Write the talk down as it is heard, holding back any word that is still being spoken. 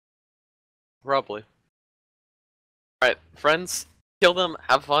Probably. Alright, friends, kill them,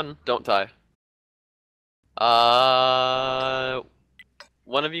 have fun, don't die.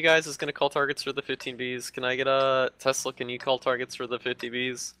 One of you guys is gonna call targets for the 15Bs. Can I get a Tesla? Can you call targets for the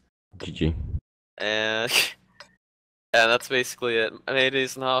 50Bs? GG. And yeah, that's basically it.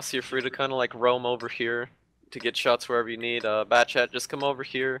 Maydays in the house, you're free to kind of like roam over here to get shots wherever you need. Batchat, just come over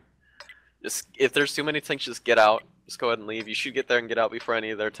here. Just if there's too many tanks, just get out. Just go ahead and leave. You should get there and get out before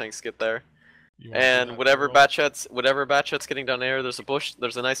any of their tanks get there. And whatever Batchat's getting down there, there's a bush.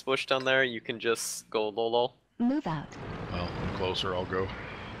 There's a nice bush down there. You can just go lol. Move out. Well, I'm closer. I'll go.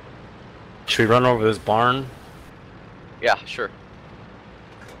 Should we run over this barn? Yeah, sure.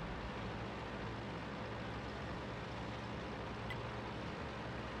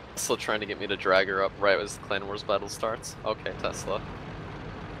 Tesla trying to get me to drag her up right as the Clan Wars battle starts. Okay, Tesla.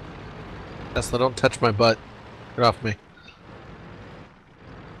 Tesla, don't touch my butt. Get off me.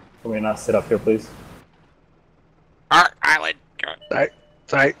 Can we not sit up here, please? Island.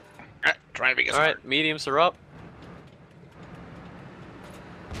 Sorry. Driving is Alright, mediums are up.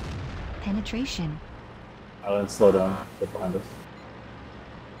 Penetration. Island, slow down. Get behind us.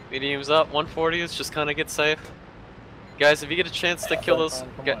 Mediums up. 140s. Just kind of get safe. Guys, if you get a chance to kill those,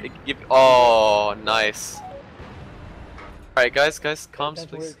 oh, nice. Alright, guys, comms,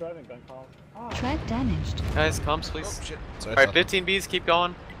 please. Tread damaged. Guys, comms, please. Oh, shit. Alright, 15Bs, keep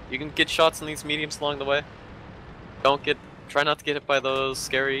going. You can get shots on these mediums along the way. Try not to get hit by those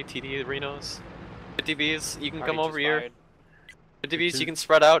scary TD Renos. 50Bs, you can come over here. 50Bs, you can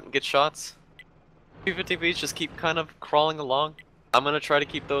spread out and get shots. 50Bs, just keep kind of crawling along. I'm gonna try to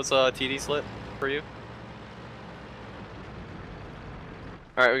keep those TDs lit for you.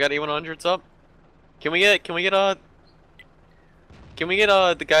 Alright, we got E100s up. Can we get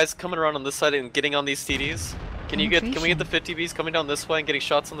the guys coming around on this side and getting on these TDs? Can we get the 50Bs coming down this way and getting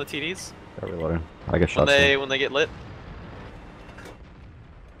shots on the TDs? Yeah, reloading. I get shots. When they get lit.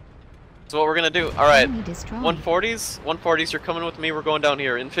 That's what we're gonna do. Alright. 140s, you're coming with me, we're going down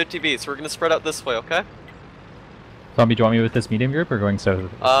here. In 50Bs, we're gonna spread out this way, okay? Zombie, do you want me with this medium group or going south?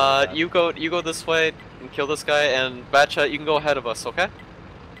 You go this way and kill this guy, and Batchat, you can go ahead of us, okay?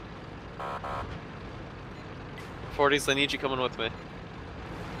 40s, I need you coming with me.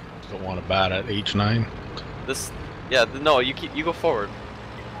 Still want to bat at H9. No, you go forward.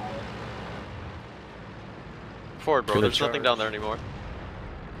 Forward, bro. There's nothing down there anymore.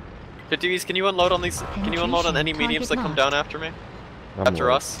 50Bs, can you unload on these? Can you unload on any mediums that come down after me? After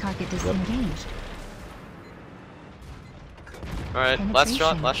us? Target disengaged. Alright, last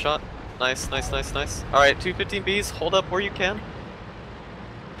shot. Nice. Alright, 215Bs, hold up where you can.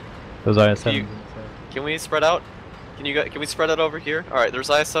 Those IS-7s. Can we spread out? Can we spread out over here? Alright, there's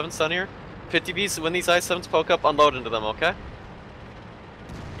IS-7s down here. 50Bs, when these IS-7s poke up, unload into them, okay?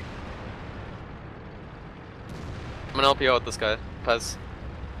 I'm gonna help you out with this guy, Pez.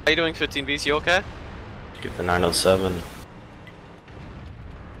 How you doing, 15Bs? You okay? Get the 907.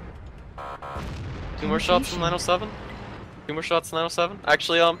 Two more shots from 907? Two more shots from 907?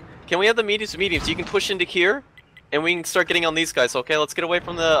 Actually, can we have the mediums? You can push into here, and we can start getting on these guys, okay? Let's get away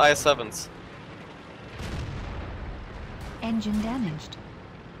from the IS-7s. Engine damaged.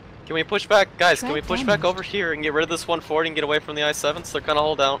 Can we push back? Guys, can we push back over here and get rid of this 140 and get away from the I-7s? They're kind of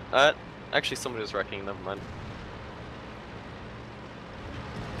hold down. Actually, somebody was wrecking, never mind.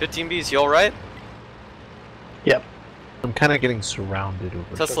 15Bs, you alright? Yep. I'm kind of getting surrounded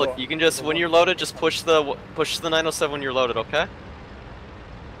over. Tesla, you can just, when you're loaded, just push the 907 when you're loaded, okay?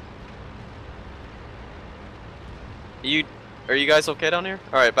 Are you guys okay down here?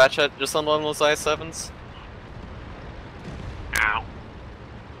 Alright, Batchat, just unload those I-7s. Ow.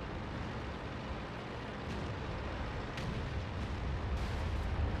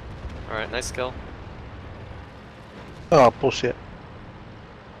 Alright, nice kill. Oh, bullshit.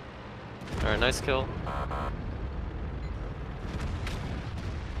 Alright, nice kill.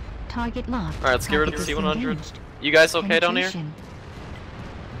 Target locked. Alright, let's get rid of the C-100. You guys okay down here?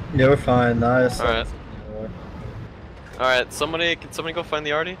 Yeah, we're fine. Nice. Alright. Alright, can somebody go find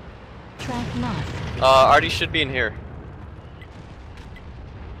the Artie? Track lost. Artie should be in here.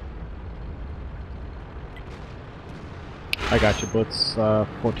 I got you, Blitz.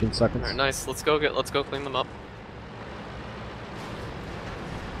 14 seconds. Alright, nice. Let's go clean them up.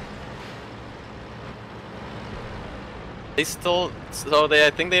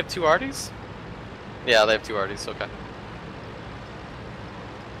 I think they have two Arties? Yeah, they have two Arties, okay.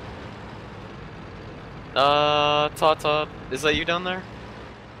 Tata, is that you down there?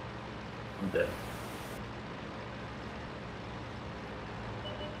 I'm dead.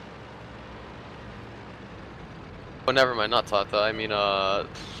 Oh, never mind, not Tata. I mean,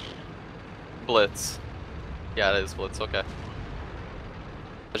 Blitz? Yeah, it is Blitz, okay. I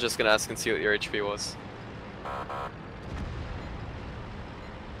was just gonna ask and see what your HP was.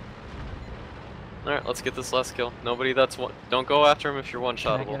 Alright, let's get this last kill. Nobody that's one. Don't go after him if you're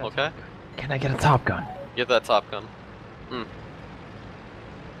one-shottable, okay? Can I get a top gun? Get that top gun.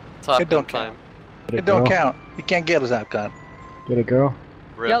 Top It gun don't time. It don't count. You can't get a zap gun. Get it, girl.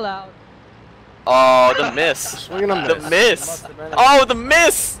 Rip. Yell out. Oh, the miss. Swing and a The miss. Oh, the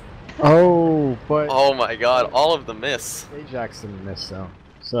miss. Oh, but Oh my god, all of the miss. Ajax didn't miss though,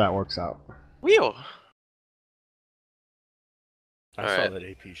 so that works out. Whew. I Alright. saw that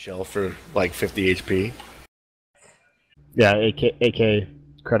AP shell for like 50 HP. Yeah, AK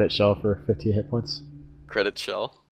credit shell for 50 hit points. Credit shell.